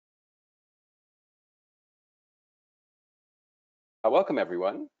Welcome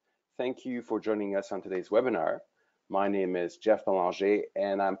everyone. Thank you for joining us on today's webinar. My name is Jeff Belanger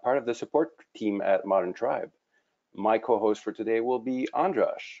and I'm part of the support team at Modern Tribe. My co-host for today will be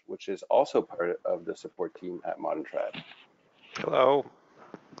Andras, which is also part of the support team at Modern Tribe. Hello.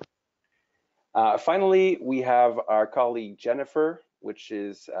 Finally, we have our colleague Jennifer, which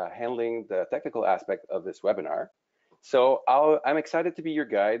is handling the technical aspect of this webinar. So I'm excited to be your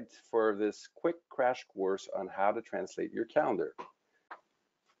guide for this quick crash course on how to translate your calendar.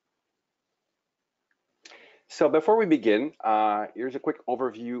 So before we begin, here's a quick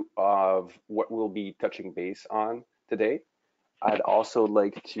overview of what we'll be touching base on today. I'd also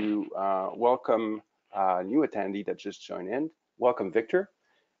like to welcome a new attendee that just joined in. Welcome, Victor.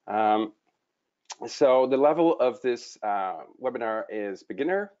 So the level of this webinar is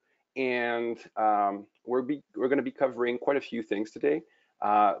beginner, and we're going to be covering quite a few things today.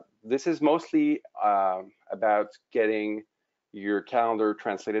 This is mostly about getting your calendar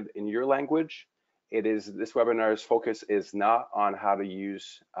translated in your language. This webinar's focus is not on how to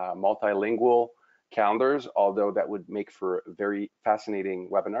use multilingual calendars, although that would make for a very fascinating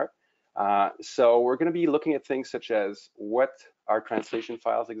webinar. So we're going to be looking at things such as what are translation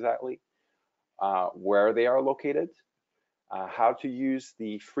files exactly, where they are located, how to use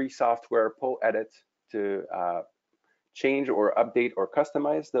the free software PoEdit to change or update or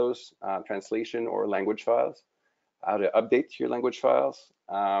customize those translation or language files, how to update your language files,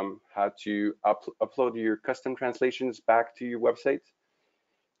 how to upload your custom translations back to your website,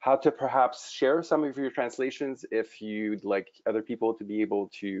 how to perhaps share some of your translations if you'd like other people to be able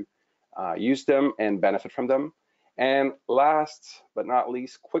to use them and benefit from them. And last but not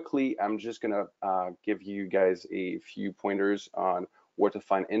least, quickly, I'm just gonna give you guys a few pointers on where to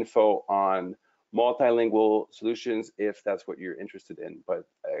find info on multilingual solutions if that's what you're interested in. But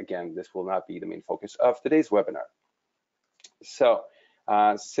again, this will not be the main focus of today's webinar. So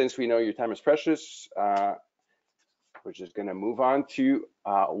since we know your time is precious, we're just gonna move on to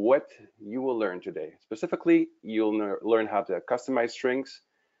what you will learn today. Specifically, you'll learn how to customize strings.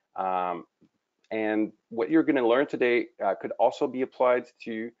 And what you're gonna learn today could also be applied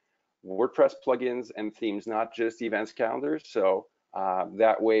to WordPress plugins and themes, not just events calendars. So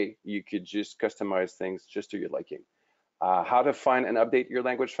that way you could just customize things just to your liking. How to find and update your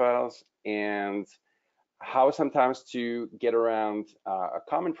language files, and how sometimes to get around a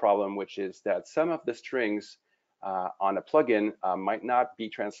common problem, which is that some of the strings on a plugin might not be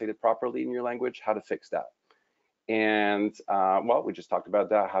translated properly in your language, how to fix that. And well, we just talked about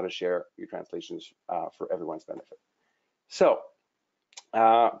that, how to share your translations for everyone's benefit. So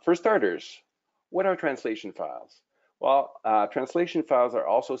for starters, what are translation files? Well, translation files are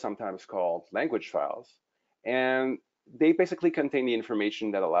also sometimes called language files, and they basically contain the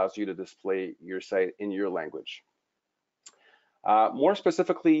information that allows you to display your site in your language. More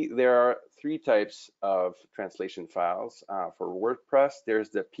specifically, there are three types of translation files. For WordPress, there's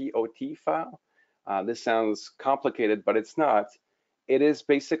the POT file. This sounds complicated, but it's not. It is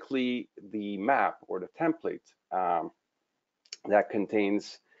basically the map or the template that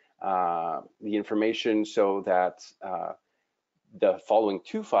contains the information so that the following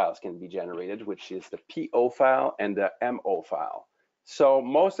two files can be generated, which is the PO file and the MO file. So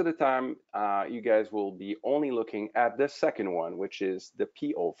most of the time, you guys will be only looking at the second one, which is the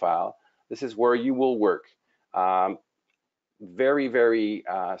PO file. This is where you will work. Very, very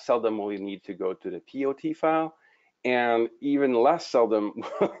seldom will you need to go to the POT file, and even less seldom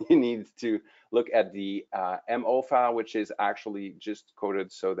you need to look at the MO file, which is actually just coded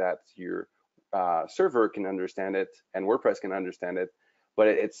so that your server can understand it and WordPress can understand it, but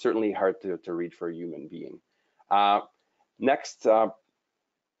it's certainly hard to read for a human being. Next,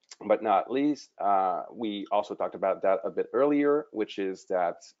 but not least, we also talked about that a bit earlier, which is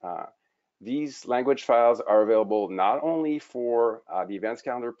that these language files are available not only for the Events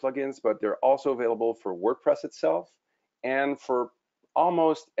Calendar plugins, but they're also available for WordPress itself and for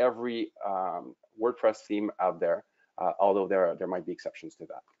almost every WordPress theme out there, although there might be exceptions to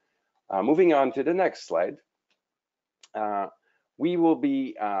that. Moving on to the next slide, we will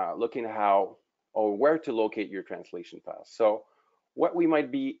be looking at how or where to locate your translation files. So what we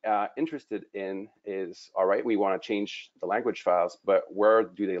might be interested in is, all right, we want to change the language files, but where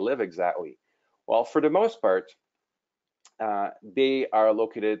do they live exactly? Well, for the most part, they are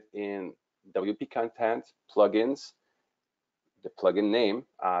located in WP content, plugins, the plugin name,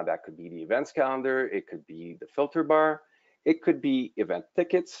 that could be the events calendar, it could be the filter bar, it could be event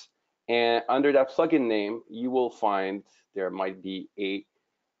tickets, and under that plugin name, you will find there might be a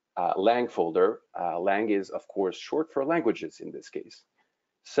lang folder. Lang is, of course, short for languages in this case.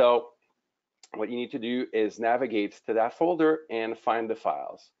 So what you need to do is navigate to that folder and find the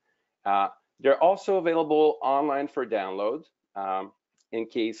files. They're also available online for download in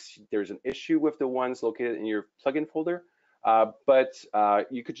case there's an issue with the ones located in your plugin folder. But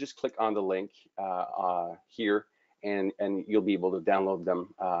you could just click on the link here, and you'll be able to download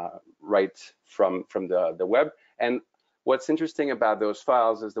them right from the web. And what's interesting about those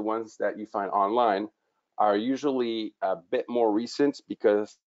files is the ones that you find online are usually a bit more recent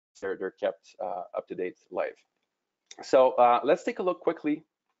because they're kept up to date live. So let's take a look quickly.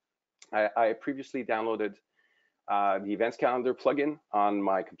 I previously downloaded the Events Calendar plugin on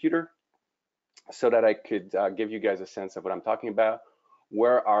my computer so that I could give you guys a sense of what I'm talking about.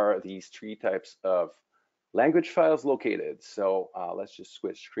 Where are these three types of language files located? So let's just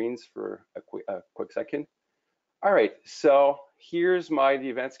switch screens for a quick second. All right, so here's my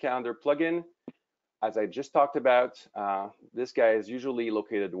Events Calendar plugin. As I just talked about, this guy is usually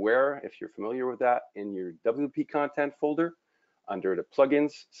located where, if you're familiar with that, in your WP content folder under the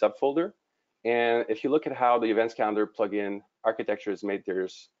plugins subfolder. And if you look at how the Events Calendar plugin architecture is made,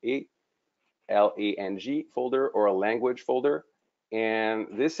 there's a LANG folder or a language folder. And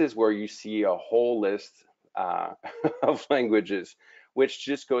this is where you see a whole list of languages, which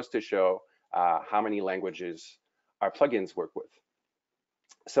just goes to show how many languages our plugins work with.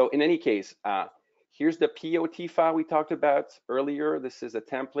 So in any case, here's the POT file we talked about earlier. This is a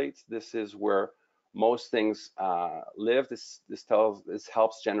template. This is where most things live. This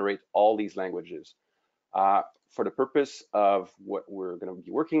helps generate all these languages. For the purpose of what we're going to be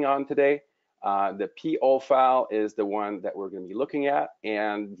working on today, the PO file is the one that we're going to be looking at,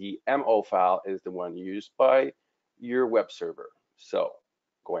 and the MO file is the one used by your web server. So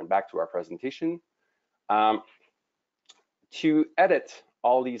going back to our presentation, to edit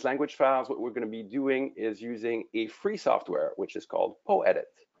all these language files, what we're going to be doing is using a free software, which is called PoEdit.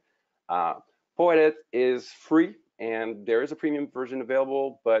 PoEdit is free, and there is a premium version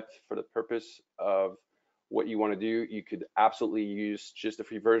available, but for the purpose of what you want to do, you could absolutely use just the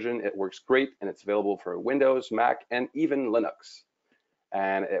free version. It works great, and it's available for Windows, Mac, and even Linux.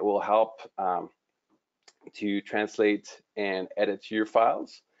 And it will help to translate and edit your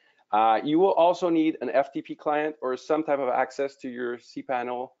files. You will also need an FTP client or some type of access to your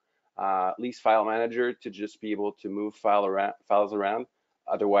cPanel lease file manager to just be able to move files around.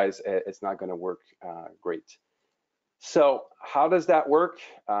 Otherwise, it's not going to work great. So how does that work?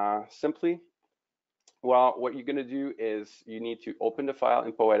 Simply, well, what you're going to do is you need to open the file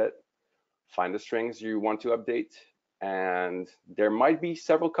in PoEdit, find the strings you want to update, and there might be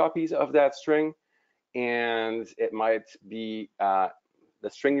several copies of that string, and it might be the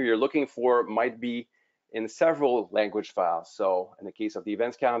string you're looking for might be in several language files. So in the case of the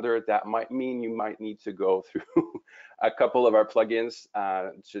Events Calendar, that might mean you might need to go through a couple of our plugins.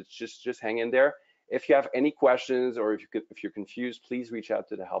 Just hang in there. If you have any questions or if you're confused, please reach out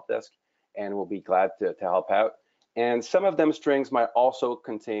to the help desk, and we'll be glad to help out. And some of them strings might also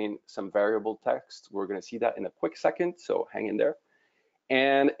contain some variable text. We're going to see that in a quick second, so hang in there.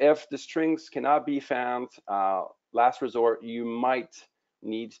 And if the strings cannot be found, last resort, you might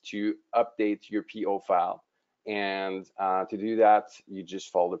need to update your PO file. And to do that, you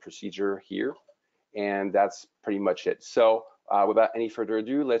just follow the procedure here, and that's pretty much it. So without any further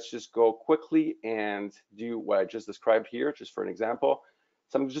ado, let's just go quickly and do what I just described here, just for an example.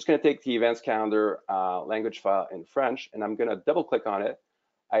 So I'm just going to take the Events Calendar language file in French, and I'm going to double click on it.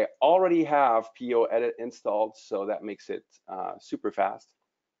 I already have PoEdit installed, so that makes it super fast.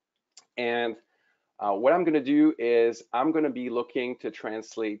 And what I'm going to do is I'm going to be looking to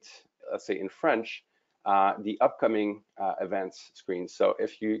translate, let's say in French, the upcoming events screen. So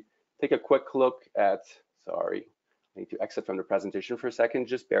if you take a quick look at, sorry, I need to exit from the presentation for a second,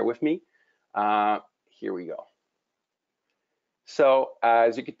 just bear with me. Here we go. So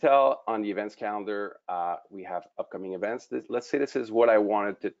as you can tell on the Events Calendar, we have upcoming events. Let's say this is what I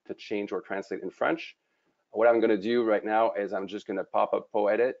wanted to change or translate in French. What I'm going to do right now is I'm just going to pop up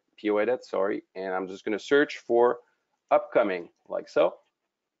PoEdit, sorry, and I'm just going to search for upcoming, like so.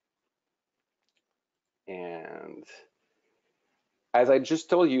 And as I just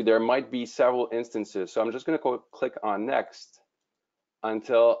told you, there might be several instances. So I'm just going to click on next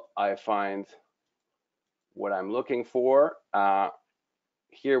until I find what I'm looking for.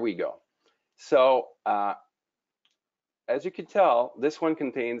 Here we go. So as you can tell, this one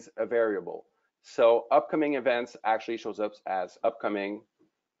contains a variable. So upcoming events actually shows up as upcoming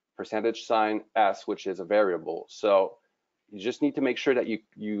 %s, which is a variable. So you just need to make sure that you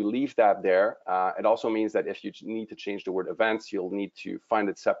leave that there. It also means that if you need to change the word events, you'll need to find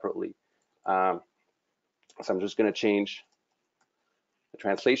it separately. So I'm just going to change the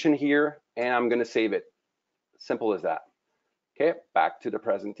translation here. and I'm gonna save it. Simple as that. Okay, back to the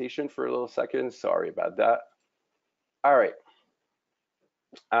presentation for a little second. Sorry about that. All right.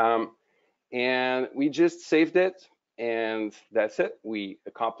 And we just saved it, and that's it. We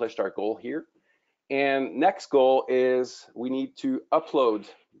accomplished our goal here. And next goal is we need to upload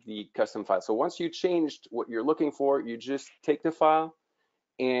the custom file. So once you changed what you're looking for, you just take the file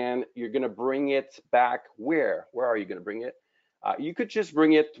and you're gonna bring it back where? Where are you gonna bring it? You could just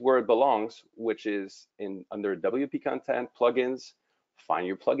bring it where it belongs, which is under WP content, plugins, find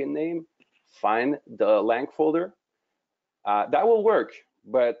your plugin name, find the lang folder. That will work,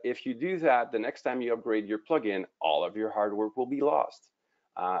 but if you do that, the next time you upgrade your plugin, all of your hard work will be lost.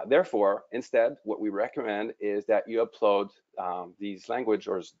 Therefore, instead, what we recommend is that you upload these language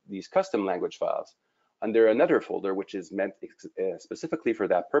or these custom language files under another folder, which is meant specifically for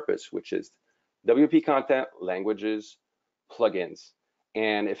that purpose, which is WP content, languages, plugins.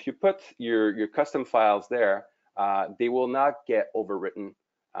 And if you put your custom files there, they will not get overwritten,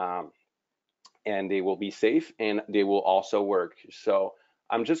 and they will be safe, and they will also work. So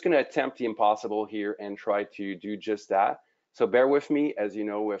I'm just gonna attempt the impossible here and try to do just that. So bear with me. As you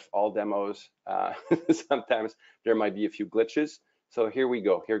know, with all demos, sometimes there might be a few glitches. So here we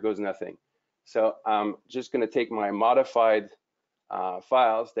go, here goes nothing. So I'm just gonna take my modified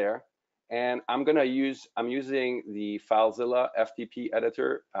files there, and I'm using the FileZilla FTP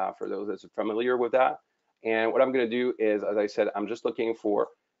editor for those that's familiar with that. And what I'm gonna do is, as I said, I'm just looking for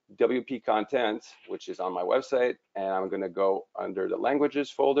WP content, which is on my website, and I'm gonna go under the languages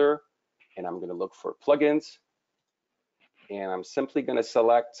folder, and I'm gonna look for plugins, and I'm simply gonna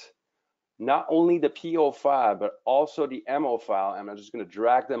select not only the PO file, but also the MO file, and I'm just gonna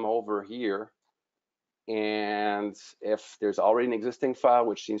drag them over here. And if there's already an existing file,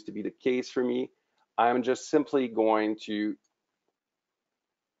 which seems to be the case for me, I'm just simply going to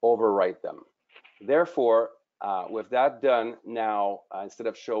overwrite them. Therefore, with that done, now instead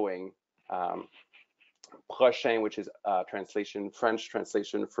of showing prochain, which is translation, French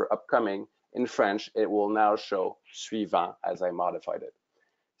translation for upcoming in French, it will now show suivant as I modified it.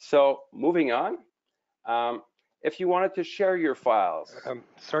 So moving on, if you wanted to share your files.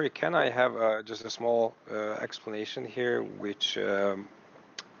 Sorry, can I have just a small explanation here, which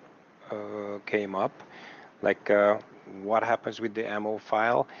came up? Like what happens with the MO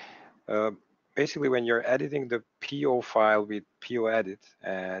file? Basically, when you're editing the PO file with PO edit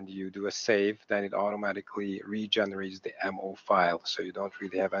and you do a save, then it automatically regenerates the MO file. So you don't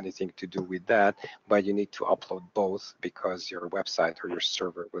really have anything to do with that, but you need to upload both because your website or your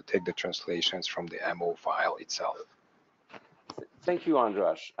server will take the translations from the MO file itself. Thank you,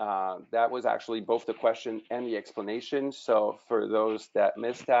 Andras. That was actually both the question and the explanation. So for those that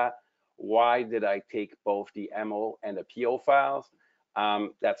missed that, why did I take both the MO and the PO files?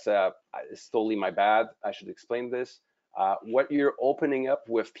 It's totally my bad. I should explain this. What you're opening up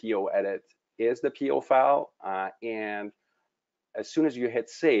with PO edit is the PO file, and as soon as you hit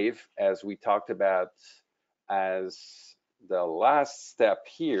save, as we talked about as the last step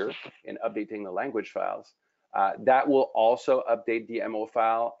here in updating the language files, that will also update the MO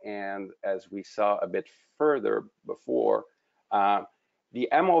file. And as we saw a bit further before, the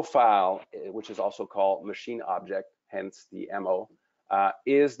MO file, which is also called machine object, hence the MO,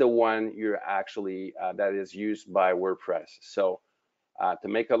 is the one you're actually that is used by WordPress. So to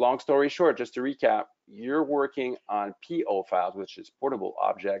make a long story short, just to recap, you're working on PO files, which is portable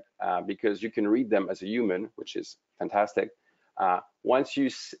object, because you can read them as a human, which is fantastic. Once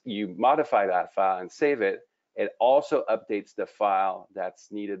you modify that file and save it, it also updates the file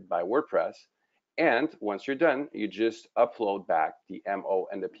that's needed by WordPress. And once you're done, you just upload back the MO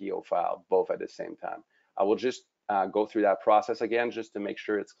and the PO file, both at the same time. I will just go through that process again, just to make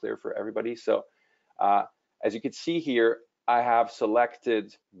sure it's clear for everybody. So as you can see here, I have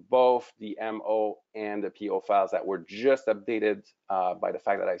selected both the MO and the PO files that were just updated by the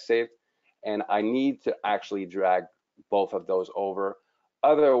fact that I saved. And I need to actually drag both of those over.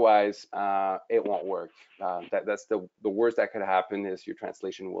 Otherwise, it won't work. That's the worst that could happen, is your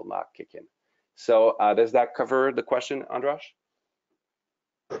translation will not kick in. So does that cover the question, Andras?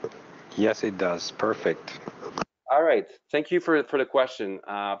 Yes, it does. Perfect. All right. Thank you for the question.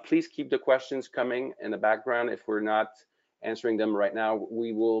 Please keep the questions coming in the background. If we're not answering them right now,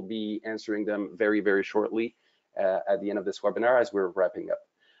 we will be answering them very, very shortly at the end of this webinar as we're wrapping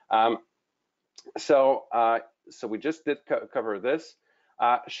up. So we just did cover this.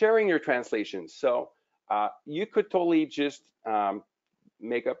 Sharing your translations. So you could totally just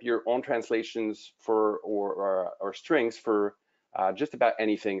make up your own translations for or strings for just about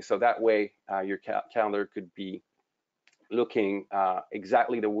anything. So that way your calendar could be looking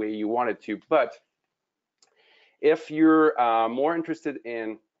exactly the way you want it to. But if you're more interested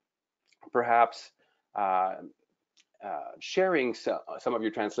in perhaps sharing some of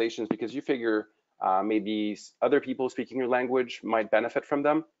your translations because you figure maybe other people speaking your language might benefit from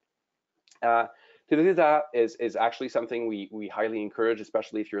them, to do that is actually something we highly encourage,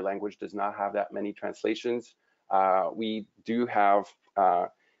 especially if your language does not have that many translations. We do have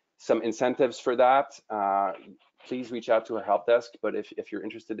some incentives for that. Please reach out to a help desk, but if you're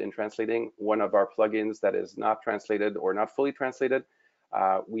interested in translating one of our plugins that is not translated or not fully translated,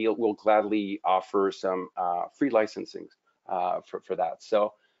 we'll gladly offer some free licensing for that.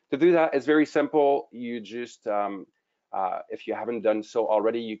 So to do that, it's very simple. You just, if you haven't done so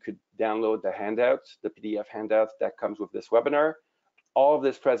already, you could download the handout, the PDF handout that comes with this webinar. All of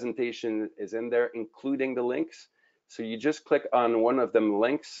this presentation is in there, including the links. So you just click on one of them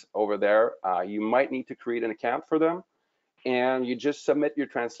links over there. You might need to create an account for them, and you just submit your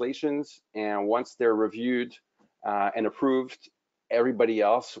translations. And once they're reviewed and approved, everybody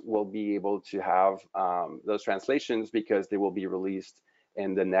else will be able to have those translations because they will be released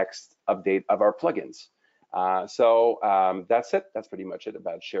in the next update of our plugins. So that's it. That's pretty much it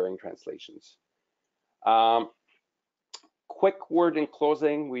about sharing translations. Quick word in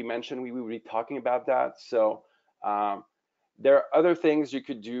closing. We mentioned we would be talking about that. So there are other things you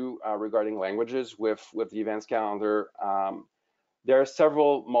could do regarding languages with the events calendar. There are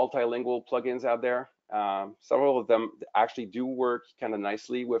several multilingual plugins out there. Several of them actually do work kind of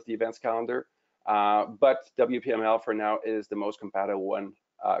nicely with the events calendar, but WPML for now is the most compatible one,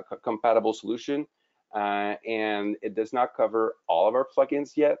 compatible solution, and it does not cover all of our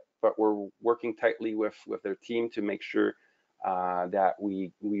plugins yet. But we're working tightly with their team to make sure that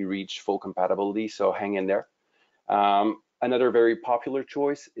we reach full compatibility. So hang in there. Another very popular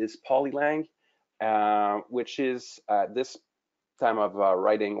choice is Polylang, which is this time of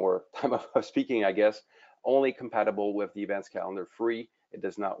writing or time of speaking, I guess, only compatible with the Events Calendar Free. It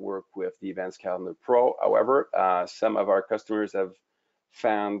does not work with the Events Calendar Pro. However, some of our customers have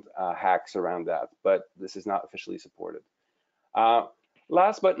found hacks around that, but this is not officially supported.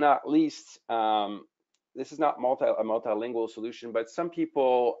 Last but not least, this is not a multilingual solution, but some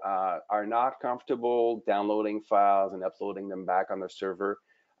people are not comfortable downloading files and uploading them back on their server.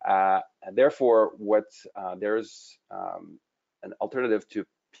 Therefore, there's an alternative to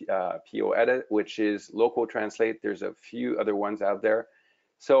PO Edit, which is Local Translate. There's a few other ones out there.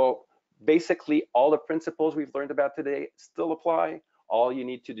 So basically, all the principles we've learned about today still apply. All you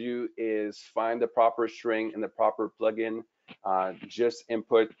need to do is find the proper string and the proper plugin. Just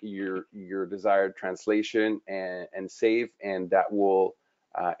input your desired translation and save, and that will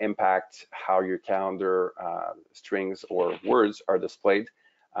impact how your calendar strings or words are displayed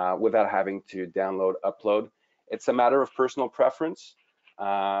without having to download, upload. It's a matter of personal preference,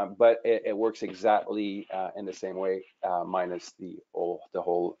 but it works exactly in the same way, minus the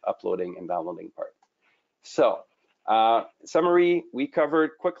whole uploading and downloading part. So summary, we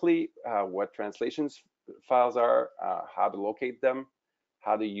covered quickly what translations files are, how to locate them,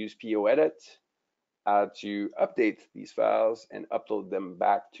 how to use PO Edit, how to update these files and upload them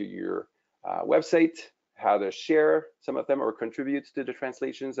back to your website, how to share some of them or contribute to the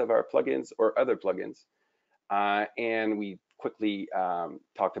translations of our plugins or other plugins. And we quickly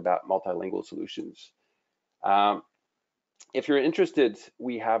talked about multilingual solutions. If you're interested,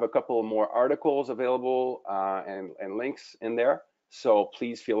 we have a couple more articles available and links in there. So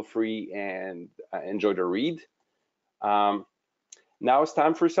please feel free and enjoy the read. Now it's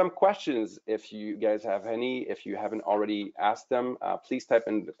time for some questions. If you guys have any, if you haven't already asked them, please type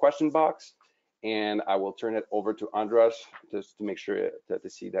in the question box, and I will turn it over to Andras just to make sure to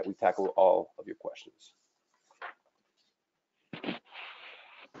see that we tackle all of your questions.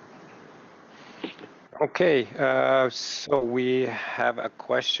 Okay, so we have a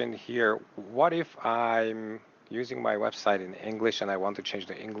question here. What if I'm using my website in English and I want to change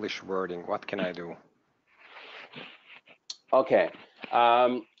the English wording? What can I do? Okay,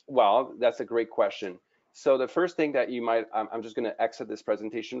 well, that's a great question. So the first thing that you might, I'm just gonna exit this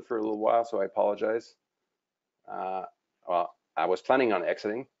presentation for a little while, so I apologize. Well, I was planning on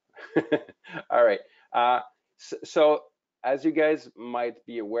exiting. All right, so as you guys might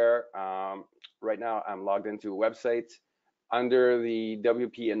be aware, right now I'm logged into a website. Under the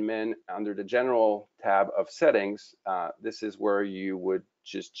WP admin, under the general tab of settings, this is where you would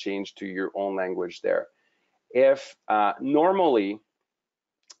just change to your own language there. If normally,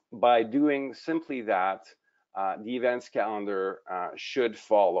 by doing simply that, the events calendar should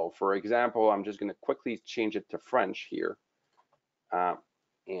follow. For example, I'm just gonna quickly change it to French here. And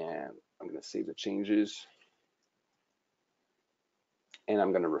I'm gonna save the changes. and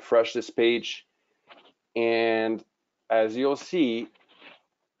I'm going to refresh this page. And as you'll see,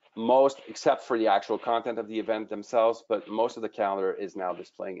 most, except for the actual content of the event themselves, but most of the calendar is now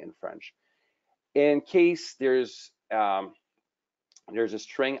displaying in French. In case there's a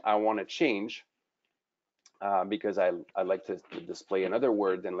string I want to change, because I like to display another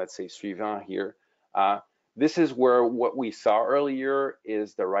word than, let's say, suivant here. This is where what we saw earlier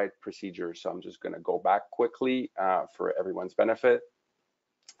is the right procedure. So I'm just going to go back quickly for everyone's benefit.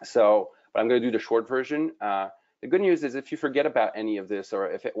 So, but I'm going to do the short version. The good news is if you forget about any of this, or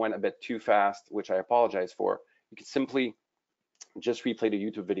if it went a bit too fast, which I apologize for, you can simply just replay the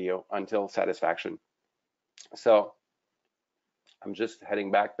YouTube video until satisfaction. So I'm just heading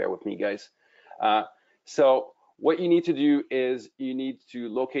back, bear with me, guys. So what you need to do is you need to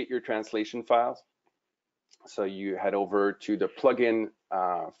locate your translation files. So you head over to the plugin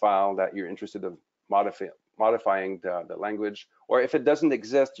file that you're interested in modifying the language, or if it doesn't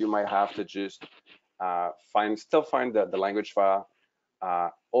exist, you might have to just still find the language file,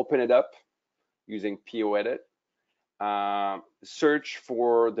 open it up using POEdit, search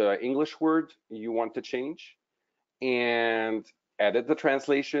for the English word you want to change, and edit the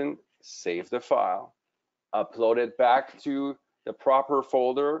translation, save the file, upload it back to the proper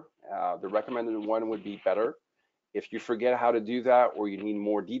folder. The recommended one would be better. If you forget how to do that, or you need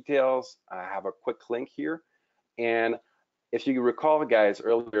more details, I have a quick link here. And if you recall, guys,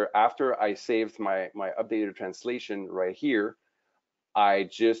 earlier, after I saved my updated translation right here, I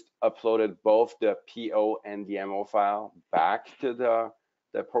just uploaded both the PO and the MO file back to the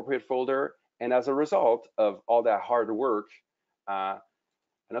appropriate folder. And as a result of all that hard work, I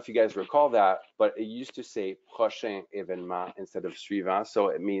don't know if you guys recall that, but it used to say prochain événement instead of suivant. So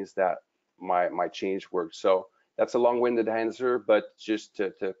it means that my change worked. So that's a long-winded answer, but just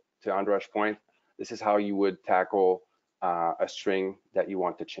to Andras' point, this is how you would tackle a string that you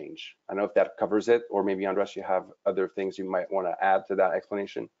want to change. I don't know if that covers it, or maybe Andras, you have other things you might want to add to that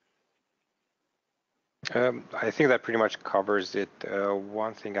explanation. I think that pretty much covers it.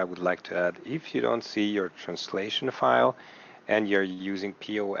 One thing I would like to add, if you don't see your translation file and you're using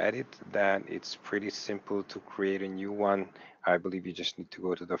POEdit, then it's pretty simple to create a new one. I believe you just need to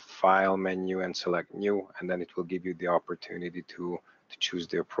go to the File menu and select New, and then it will give you the opportunity to choose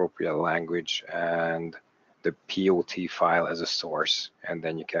the appropriate language and the POT file as a source, and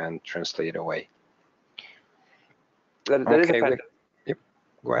then you can translate away. That is a fantastic. Yep,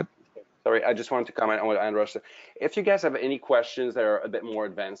 go ahead. Sorry, I just wanted to comment on what Andras said. If you guys have any questions that are a bit more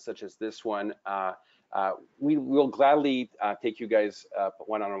advanced, such as this one, we will gladly take you guys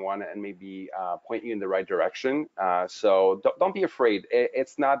one-on-one and maybe point you in the right direction. So don't be afraid.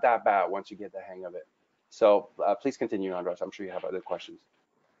 It's not that bad once you get the hang of it. So please continue, Andras. I'm sure you have other questions.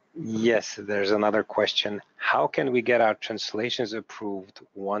 Yes, there's another question. How can we get our translations approved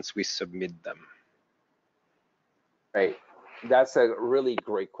once we submit them? Right, that's a really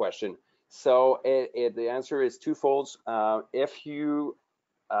great question. So the answer is twofold. If you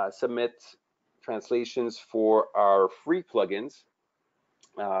submit translations for our free plugins,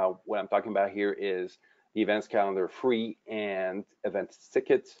 what I'm talking about here is the events calendar free and event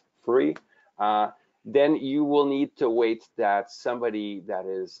tickets free, then you will need to wait that somebody that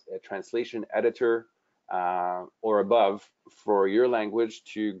is a translation editor or above for your language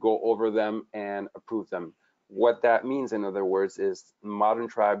to go over them and approve them. What that means, in other words, is Modern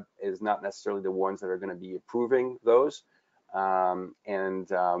Tribe is not necessarily the ones that are going to be approving those.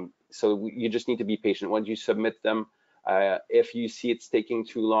 So you just need to be patient. Once you submit them, if you see it's taking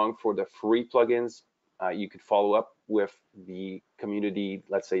too long for the free plugins, you could follow up with the community.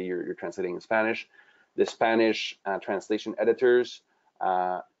 Let's say you're translating in Spanish. The Spanish translation editors,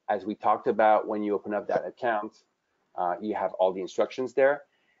 as we talked about, when you open up that account, you have all the instructions there.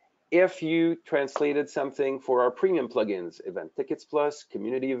 If you translated something for our premium plugins, Event Tickets Plus,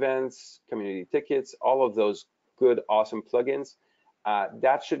 Community Events, Community Tickets, all of those good, awesome plugins,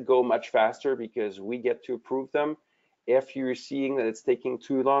 that should go much faster because we get to approve them. If you're seeing that it's taking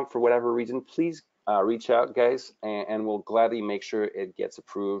too long for whatever reason, please reach out, guys, and we'll gladly make sure it gets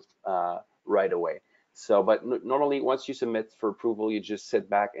approved right away. So, but normally once you submit for approval, you just sit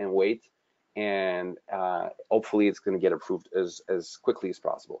back and wait, and hopefully it's going to get approved as quickly as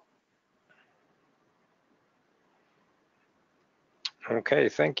possible. Okay,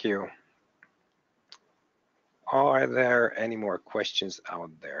 thank you. Are there any more questions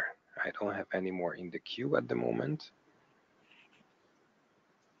out there? I don't have any more in the queue at the moment.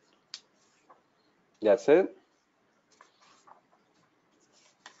 That's it.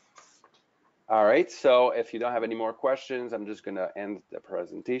 All right, so if you don't have any more questions, I'm just going to end the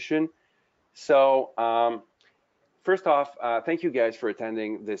presentation. So first off, thank you guys for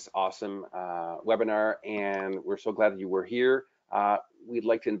attending this awesome webinar, and we're so glad that you were here. We'd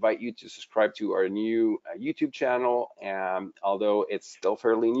like to invite you to subscribe to our new YouTube channel. Although it's still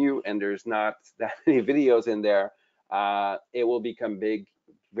fairly new and there's not that many videos in there, it will become big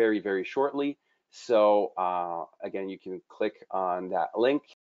very, very shortly. So again, you can click on that link,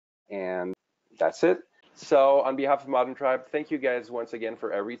 and that's it. So on behalf of Modern Tribe, thank you guys once again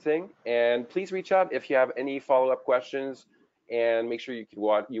for everything. And please reach out if you have any follow-up questions, and make sure you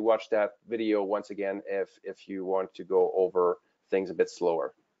watch that video once again if you want to go over things a bit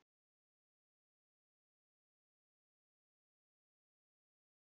slower.